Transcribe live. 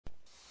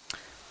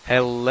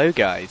Hello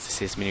guys,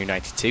 this is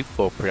Minu92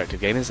 for Productive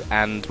Gamers,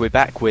 and we're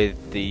back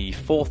with the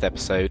 4th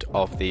episode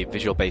of the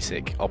Visual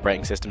Basic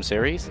operating system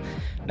series.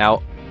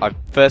 Now, I've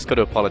first got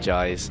to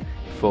apologise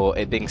for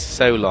it being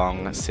so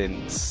long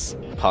since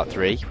part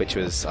 3, which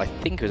was, I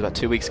think it was about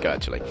 2 weeks ago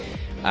actually.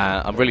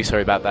 I'm really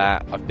sorry about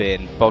that. I've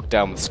been bogged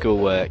down with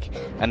schoolwork,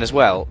 and as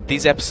well,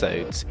 these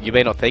episodes, you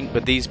may not think,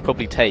 but these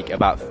probably take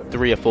about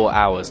 3 or 4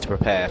 hours to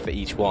prepare for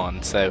each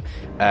one, so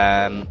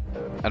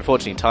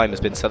unfortunately, time has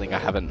been something I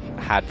haven't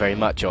had very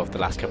much of the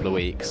last couple of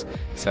weeks,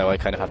 so I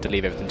kind of have to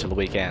leave everything till the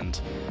weekend.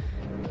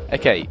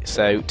 Okay,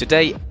 so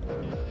today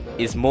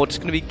is more just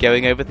going to be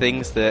going over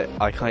things that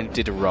I kind of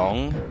did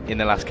wrong in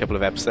the last couple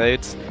of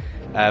episodes.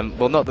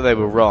 Well, not that they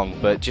were wrong,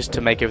 but just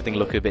to make everything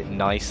look a bit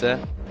nicer.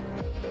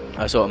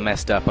 I sort of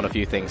messed up on a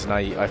few things, and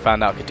I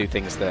found out I could do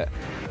things that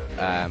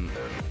I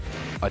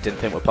didn't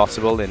think were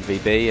possible in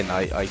VB, and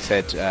I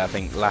said, I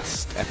think,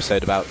 last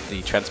episode about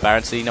the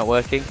transparency not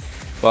working.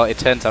 Well, it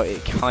turns out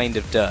it kind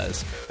of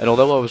does, and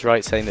although I was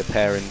right saying that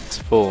parent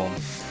form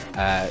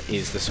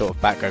is the sort of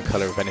background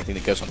colour of anything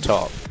that goes on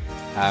top,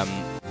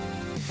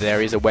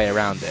 there is a way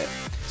around it.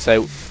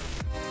 So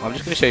I'm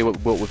just going to show you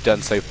what we've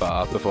done so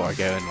far before I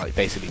go and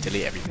basically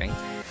delete everything.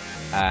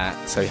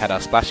 So we had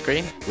our splash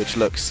screen, which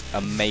looks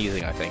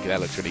amazing, I think. That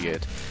looks really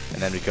good.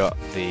 And then we've got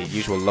the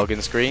usual login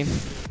screen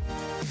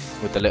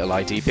with the little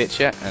ID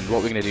picture, and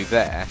what we're going to do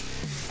there,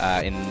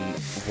 in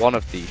one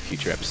of the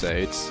future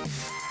episodes,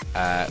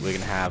 we're going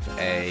to have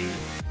a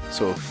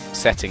sort of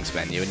settings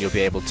menu, and you'll be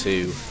able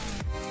to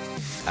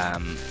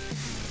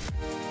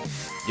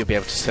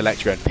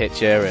select your own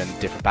picture and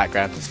different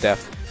backgrounds and stuff.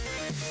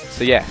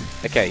 So yeah,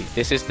 okay,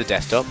 this is the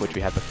desktop which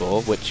we had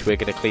before, which we're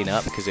going to clean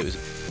up because it was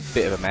a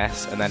bit of a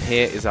mess. And then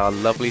here is our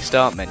lovely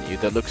start menu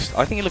that looks,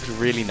 I think it looks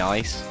really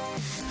nice.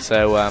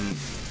 So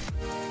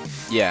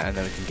yeah, and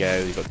then we can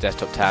go, we've got the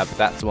desktop tab,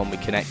 that's the one we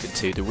connected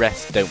to. The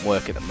rest don't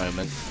work at the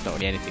moment, not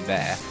really anything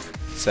there.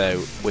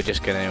 So we're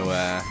just going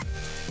to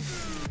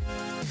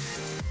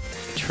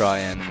try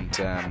and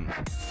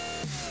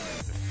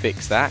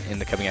fix that in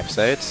the coming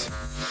episodes.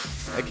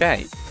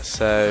 Okay,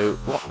 so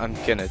what I'm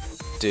going to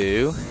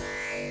do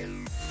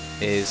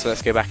is,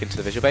 let's go back into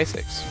the Visual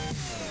Basics.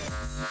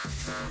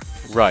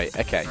 Right,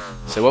 okay,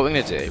 so what we're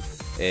going to do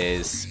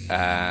is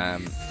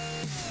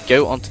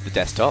go onto the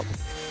desktop,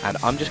 and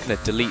I'm just going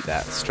to delete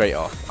that straight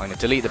off. I'm going to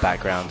delete the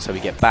background so we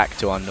get back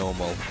to our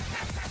normal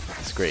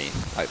screen,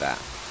 like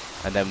that.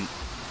 And then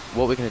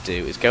what we're going to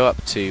do is go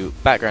up to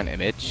background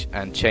image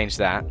and change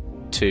that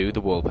to the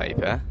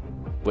wallpaper,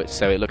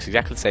 so it looks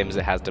exactly the same as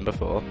it has done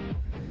before.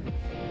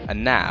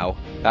 And now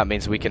that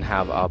means we can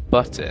have our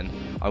button.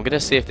 I'm going to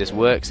see if this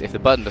works. If the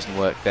button doesn't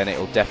work, then it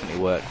will definitely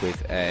work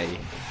with a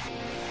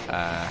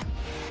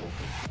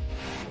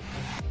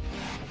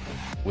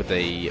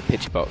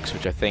picture box,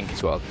 which I think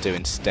is what I'll do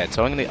instead.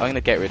 So I'm going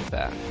to get rid of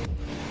that.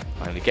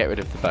 I'm going to get rid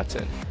of the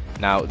button.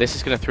 Now this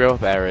is going to throw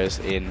up errors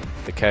in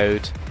the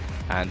code,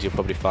 and you'll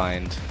probably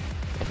find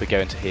if we go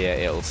into here,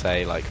 it'll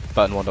say like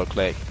button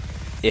 1.click.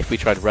 If we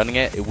tried running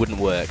it, it wouldn't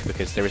work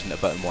because there isn't a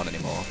button 1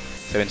 anymore.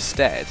 So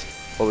instead,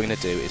 what we're going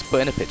to do is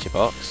put in a picture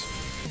box,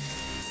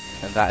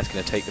 and that is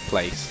going to take the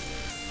place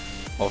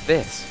of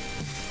this.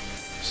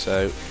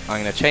 So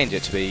I'm going to change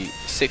it to be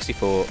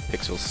 64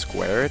 pixels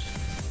squared,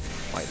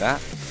 like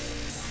that.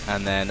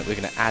 And then we're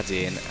going to add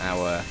in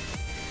our,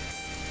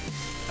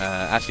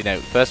 actually no,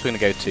 first we're going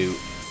to go to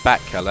back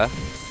color,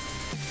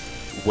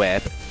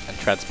 web, and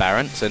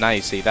transparent. So now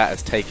you see that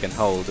has taken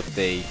hold of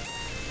the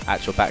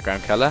actual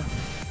background color,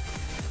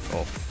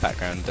 or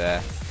background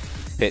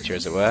picture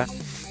as it were.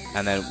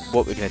 And then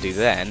what we're going to do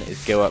then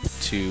is go up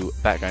to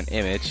background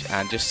image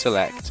and just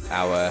select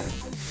our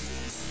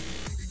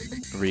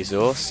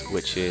resource,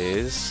 which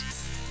is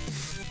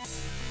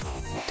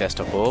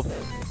desktop orb.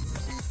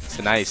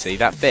 So now you see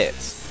that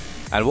fits.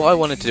 And what I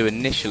wanted to do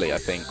initially, I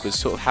think, was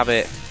sort of have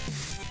it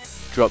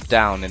drop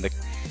down in the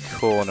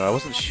corner. I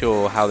wasn't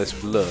sure how this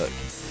would look,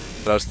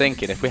 but I was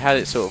thinking if we had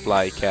it sort of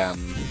like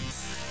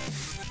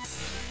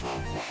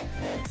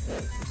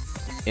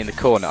in the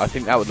corner, I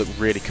think that would look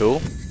really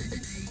cool.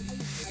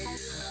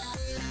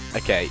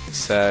 Okay,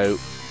 so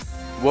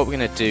what we're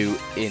going to do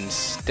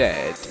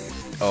instead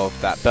of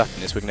that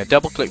button is we're going to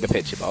double click the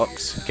picture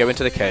box, go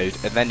into the code,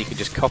 and then you can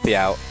just copy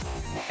out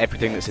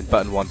everything that's in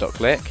button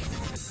 1.click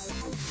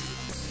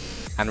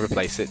and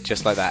replace it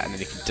just like that, and then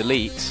you can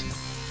delete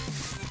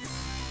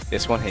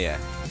this one here.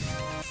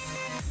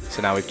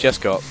 So now we've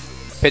just got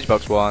picture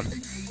box 1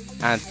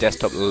 and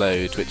desktop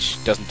load,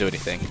 which doesn't do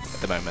anything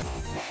at the moment.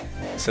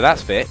 So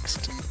that's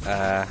fixed.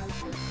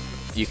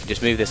 You can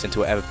just move this into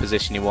whatever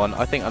position you want.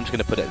 I think I'm just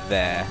going to put it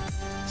there,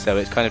 so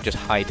it's kind of just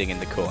hiding in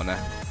the corner.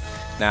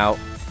 Now,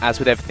 as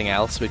with everything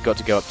else, we've got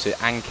to go up to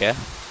anchor,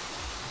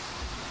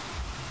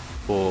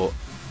 or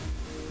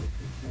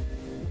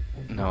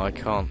no, I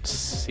can't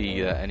see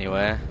that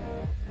anywhere.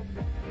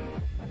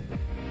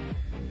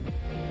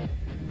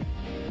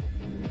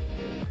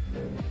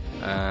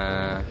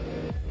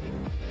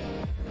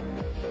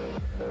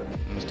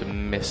 Must have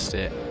missed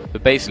it.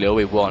 But basically all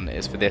we want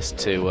is for this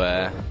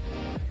to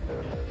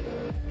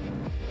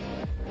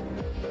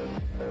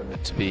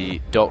to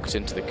be docked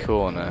into the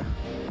corner.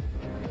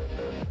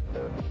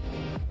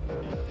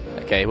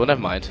 Okay, well,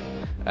 never mind.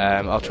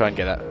 I'll try and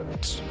get that.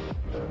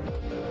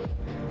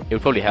 It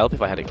would probably help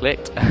if I had it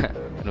clicked.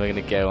 And we're going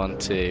to go on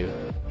to,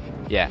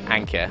 yeah,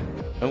 anchor.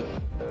 Oh.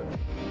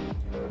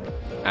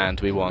 And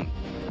we want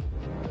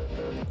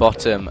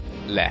bottom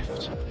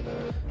left.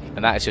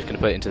 And that is just going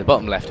to put it into the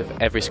bottom left of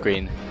every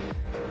screen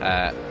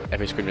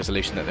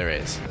resolution that there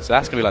is. So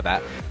that's going to be like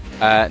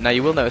that. Now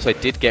you will notice I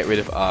did get rid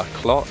of our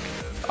clock.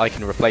 I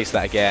can replace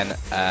that again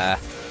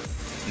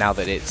now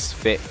that it's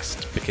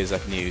fixed, because I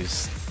can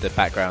use the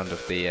background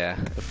of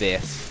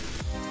this,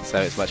 so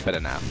it's much better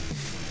now.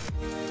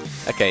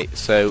 Okay,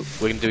 so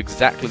we're going to do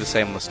exactly the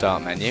same on the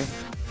start menu.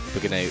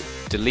 We're going to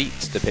delete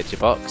the picture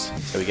box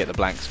so we get the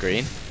blank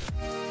screen,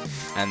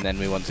 and then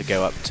we want to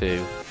go up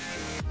to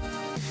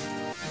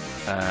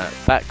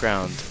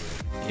background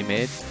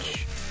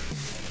image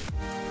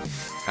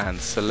and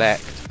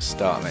select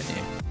start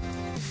menu.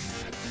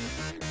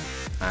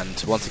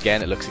 And once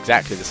again, it looks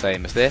exactly the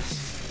same as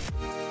this,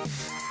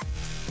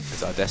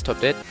 as our desktop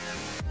did.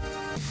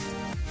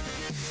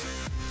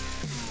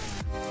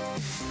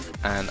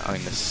 And I'm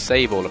going to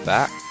save all of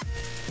that.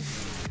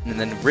 And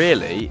then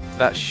really,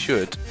 that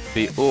should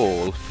be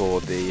all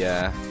for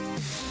the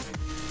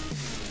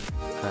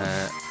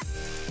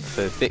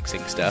for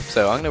fixing stuff.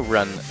 So I'm going to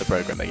run the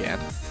program again.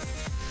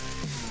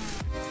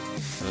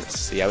 Let's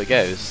see how it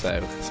goes.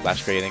 So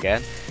splash screen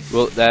again.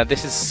 Well,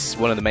 this is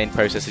one of the main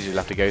processes you'll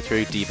have to go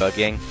through,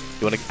 debugging.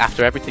 You want to,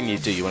 after everything you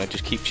do, you want to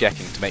just keep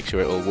checking to make sure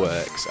it all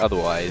works.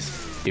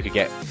 Otherwise, you could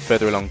get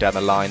further along down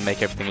the line,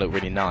 make everything look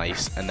really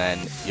nice, and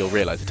then you'll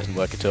realise it doesn't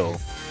work at all.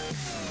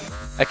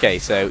 Okay,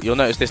 so you'll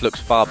notice this looks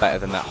far better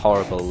than that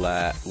horrible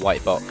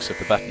white box of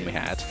the button we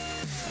had.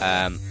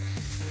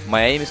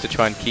 My aim is to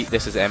try and keep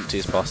this as empty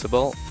as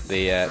possible,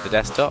 the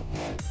desktop.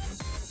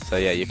 So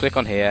yeah, you click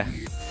on here,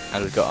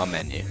 and we've got our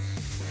menu.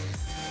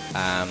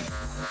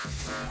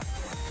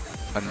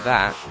 And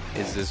that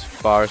is as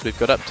far as we've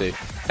got up to.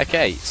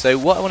 Okay, so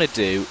what I want to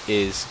do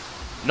is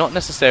not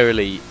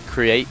necessarily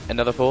create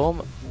another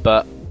form,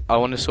 but I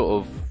want to sort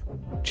of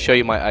show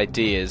you my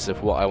ideas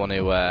of what I want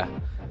to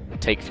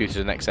take through to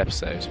the next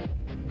episode.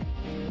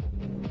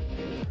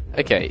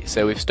 Okay,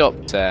 so we've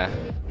stopped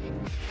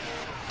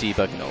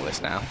debugging all this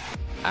now,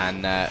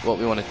 and what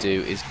we want to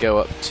do is go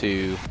up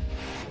to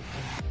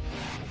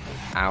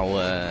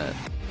our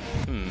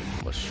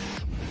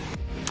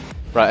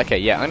right, okay,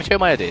 yeah, I'm going to show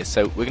my ideas.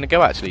 So we're going to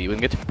go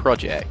to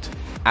project,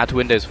 add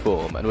Windows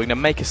form, and we're going to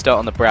make a start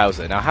on the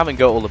browser. Now I haven't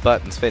got all the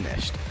buttons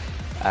finished,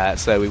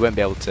 so we won't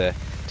be able to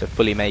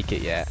fully make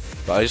it yet,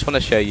 but I just want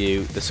to show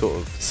you the sort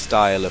of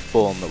style of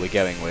form that we're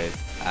going with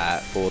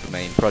for the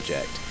main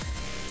project.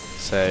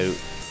 So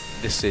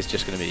this is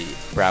just going to be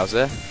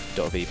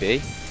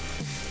browser.vb,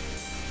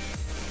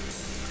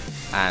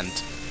 and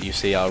you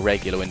see our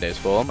regular Windows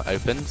form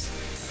opens,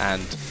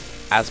 and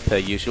as per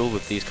usual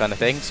with these kind of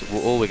things,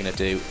 all we're going to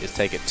do is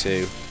take it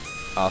to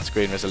our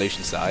screen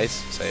resolution size,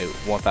 so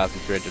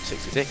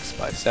 1366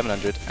 by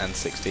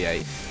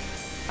 768,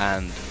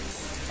 and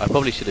I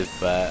probably should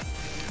have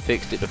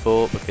fixed it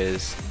before,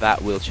 because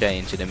that will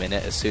change in a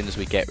minute as soon as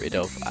we get rid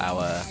of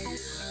our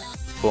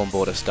form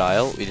border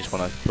style. We just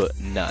want to put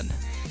none,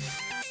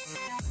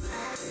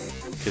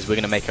 because we're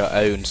going to make our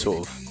own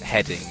sort of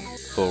heading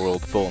for all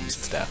the forms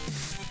and stuff.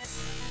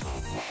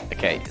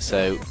 Okay,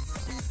 so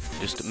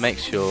just make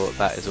sure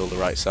that is all the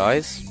right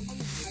size.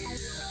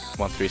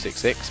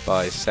 1366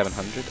 by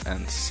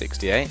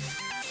 768.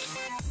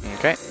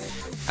 Okay,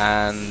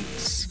 and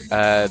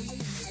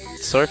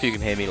sorry if you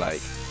can hear me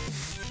like,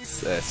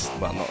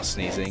 well, not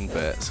sneezing,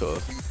 but sort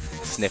of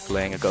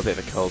sniffling. I've got a bit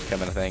of a cold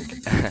coming, I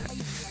think.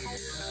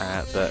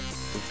 But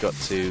we've got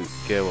to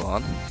go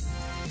on.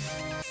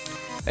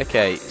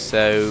 Okay,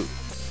 so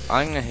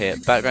I'm going to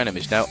hit background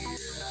image. Now,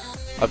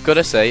 I've got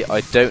to say,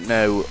 I don't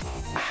know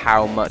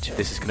how much of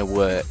this is going to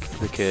work,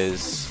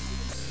 because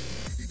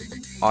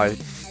I've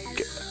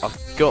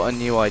got a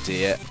new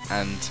idea,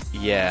 and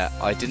yeah,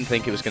 I didn't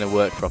think it was going to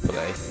work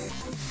properly,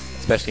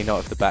 especially not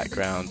if the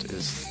background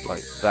is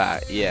like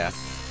that. Yeah,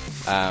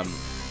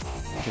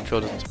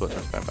 control doesn't support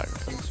transparent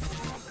backgrounds.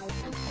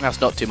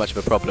 That's not too much of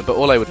a problem, but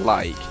all I would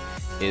like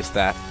is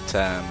that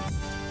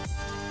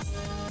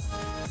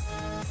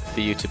for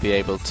you to be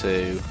able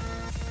to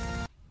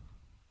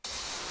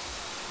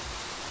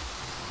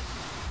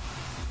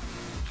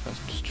let's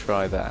just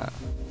try that.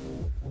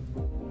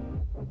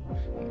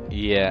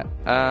 Yeah,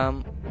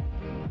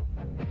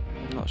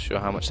 not sure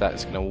how much that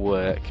is going to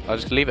work. I'll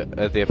just leave it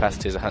the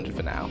opacity as 100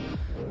 for now.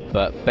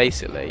 But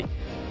basically,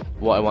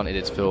 what I wanted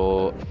is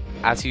for,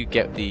 as you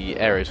get the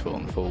Aeros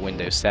form for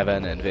Windows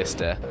 7 and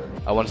Vista,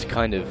 I wanted to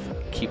kind of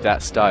keep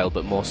that style,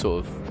 but more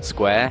sort of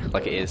square,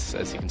 like it is,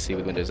 as you can see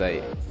with Windows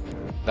 8.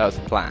 That was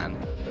the plan,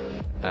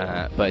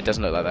 but it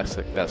doesn't look like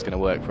that's going to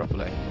work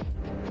properly.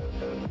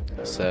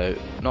 So,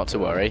 not to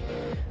worry.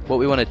 What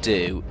we want to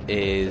do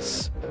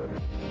is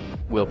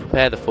we'll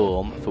prepare the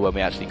form for when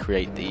we actually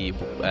create the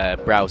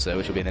browser,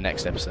 which will be in the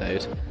next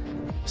episode.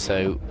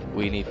 So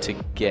we need to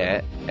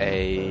get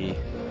a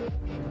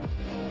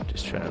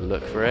Just trying to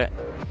look for it.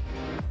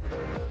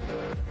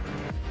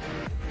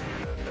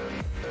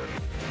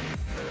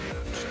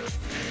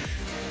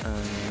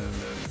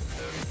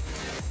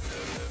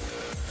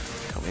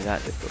 Can't be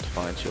that difficult to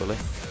find, surely.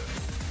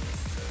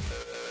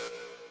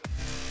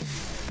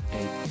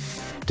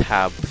 A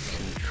tab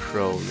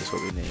control is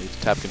what we need.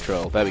 Tab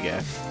control, there we go.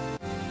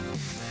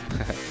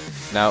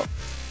 Now,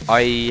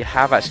 I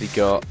have actually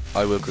got,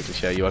 I will quickly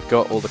show you, I've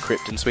got all the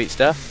Krypton Suite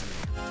stuff,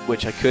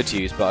 which I could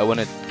use, but I want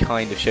to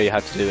kind of show you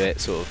how to do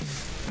it sort of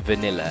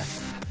vanilla.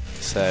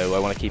 So I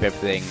want to keep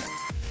everything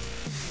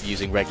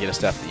using regular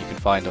stuff that you can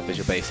find on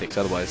Visual Basics,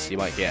 otherwise you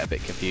might get a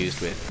bit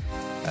confused with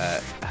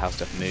how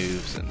stuff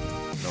moves and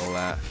all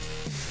that.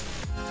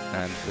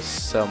 And for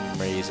some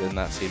reason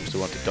that seems to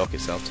want to dock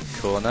itself to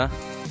the corner.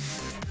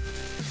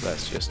 So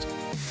let's just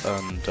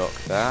undock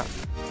that.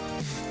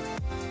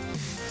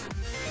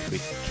 If we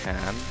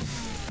can.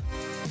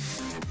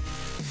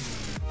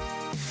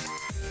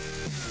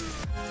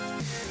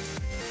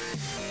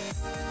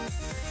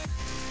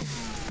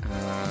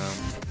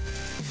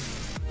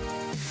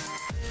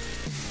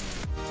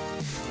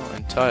 Not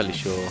entirely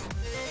sure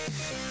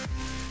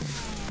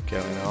what's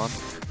going on.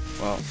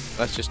 Well,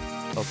 let's just,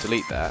 I'll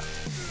delete that,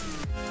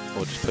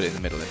 or just put it in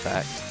the middle in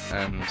fact,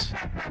 and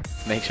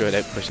make sure I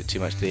don't push it too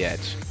much to the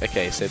edge.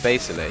 Okay, so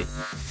basically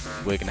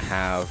we're going to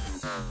have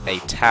a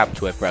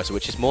tabbed web browser,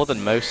 which is more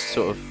than most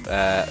sort of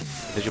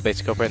Visual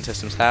Basic operating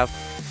systems have.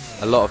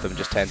 A lot of them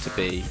just tend to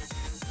be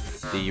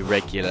the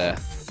regular,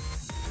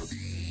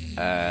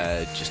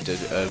 just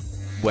a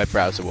web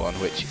browser one,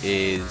 which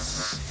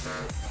is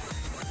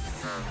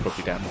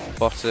probably down at the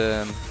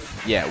bottom.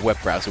 Yeah, web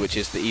browser, which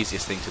is the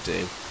easiest thing to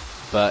do,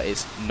 but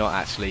it's not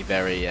actually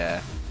very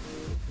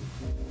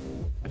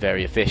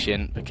very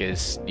efficient,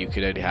 because you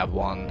could only have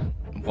one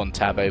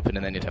tab open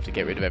and then you'd have to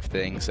get rid of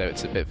everything, so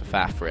it's a bit of a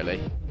faff really.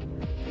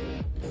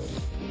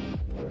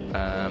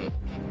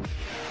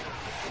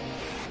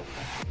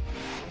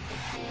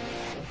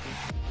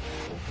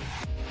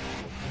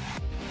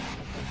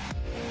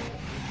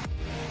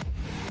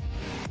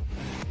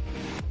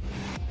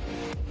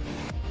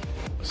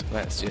 So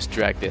let's just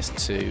drag this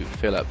to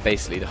fill up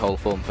basically the whole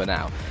form for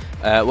now.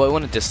 What I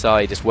want to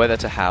decide is whether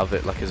to have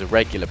it like as a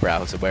regular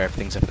browser where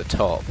everything's up at the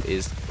top,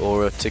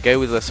 or to go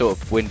with a sort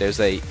of Windows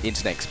 8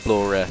 Internet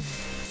Explorer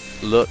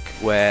look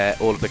where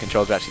all of the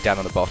controls are actually down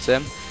on the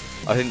bottom.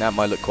 I think that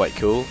might look quite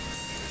cool,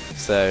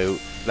 so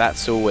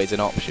that's always an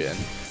option.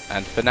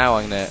 And for now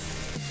I'm gonna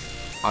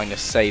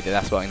say that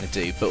that's what I'm gonna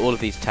do, but all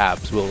of these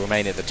tabs will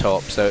remain at the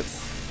top, so it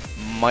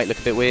might look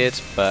a bit weird,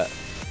 but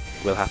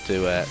we'll have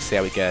to see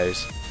how it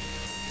goes.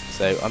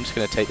 So I'm just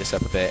going to take this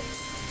up a bit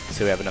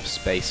so we have enough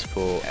space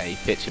for a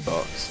picture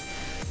box.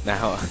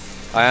 Now,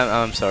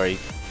 I'm sorry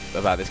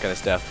about this kind of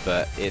stuff,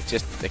 but it's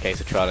just a case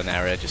of trial and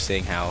error, just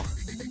seeing how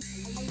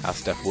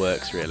stuff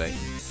works really.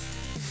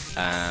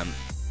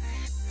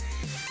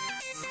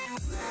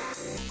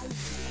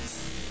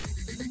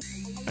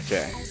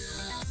 Okay.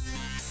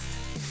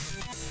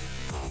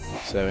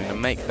 So we're going to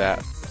make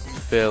that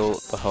fill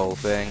the whole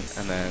thing,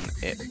 and then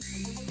it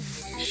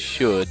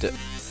should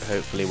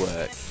hopefully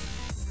work.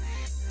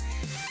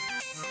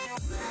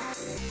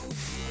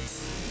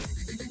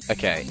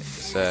 Okay,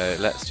 so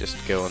let's just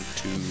go on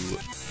to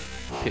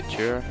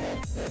picture,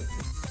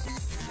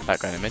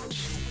 background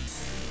image,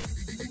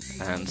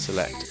 and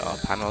select our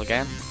panel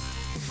again.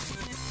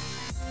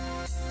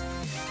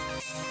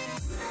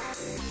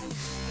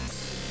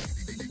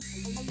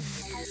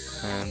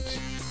 And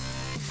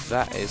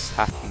that is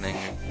happening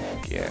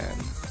again.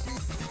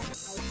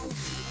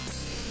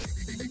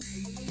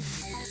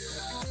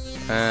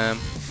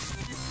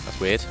 That's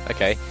weird.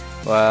 Okay,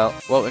 well,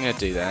 what we're going to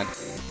do then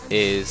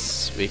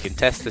is we can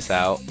test this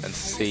out and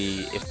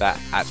see if that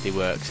actually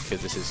works,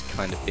 because this has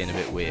kind of been a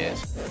bit weird.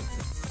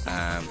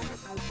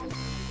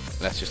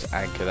 Let's just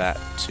anchor that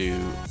to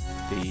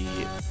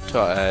the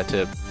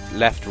to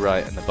left,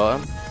 right, and the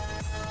bottom.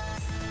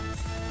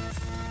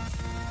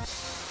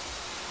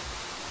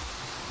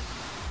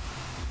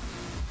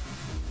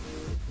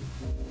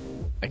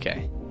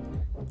 Okay.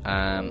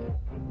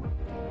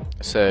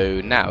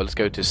 So now let's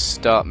go to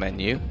Start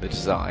menu, the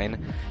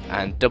design,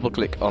 and double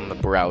click on the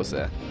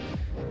browser.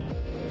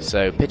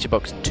 So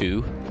picturebox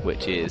 2,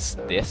 which is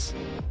this,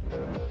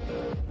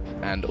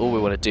 and all we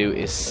want to do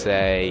is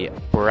say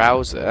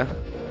browser.show,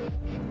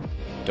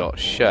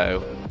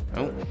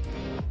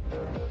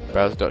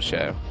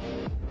 browser.show,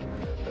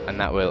 and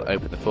that will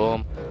open the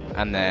form.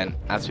 And then,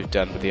 as we've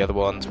done with the other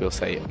ones, we'll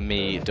say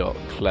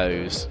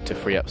me.close to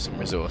free up some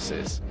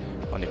resources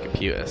on your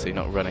computer, so you're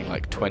not running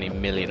like 20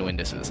 million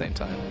windows at the same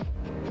time.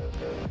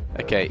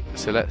 Okay,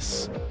 so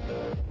let's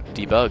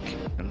debug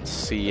and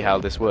see how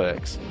this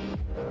works.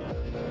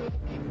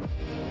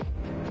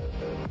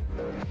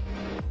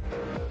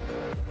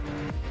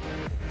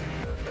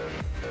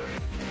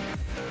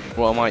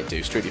 What I might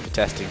do, strictly for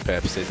testing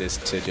purposes, is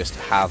to just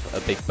have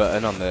a big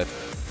button on the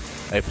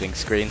opening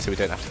screen so we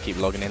don't have to keep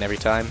logging in every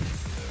time.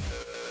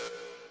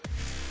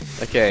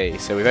 Okay,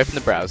 so we've opened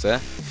the browser,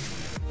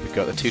 we've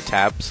got the two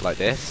tabs like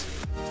this,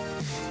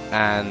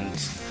 and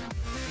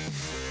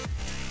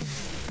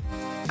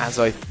as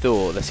I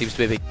thought. There seems to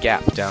be a big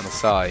gap down the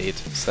side,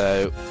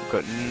 so I've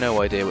got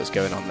no idea what's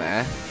going on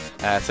there.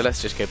 So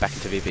let's just go back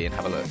into VB and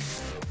have a look.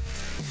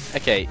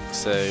 Okay,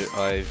 so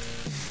I've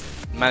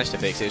managed to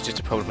fix it. It was just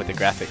a problem with the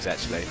graphics,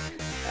 actually.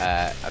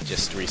 I've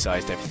just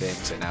resized everything,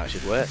 so now it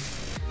should work.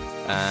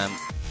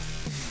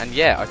 And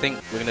yeah, I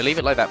think we're going to leave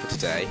it like that for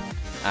today,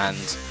 and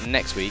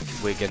next week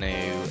we're going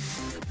to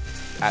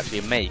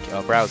actually make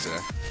our browser,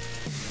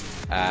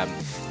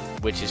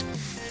 which is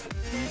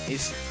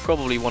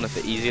probably one of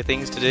the easier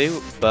things to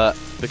do, but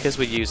because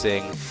we're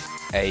using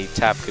a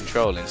tab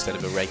control instead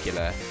of a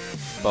regular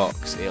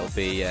box, it'll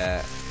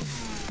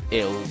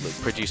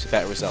produce a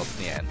better result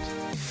in the end.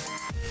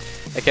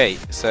 Okay,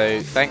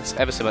 so thanks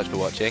ever so much for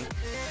watching,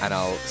 and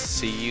I'll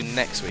see you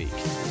next week.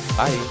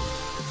 Bye!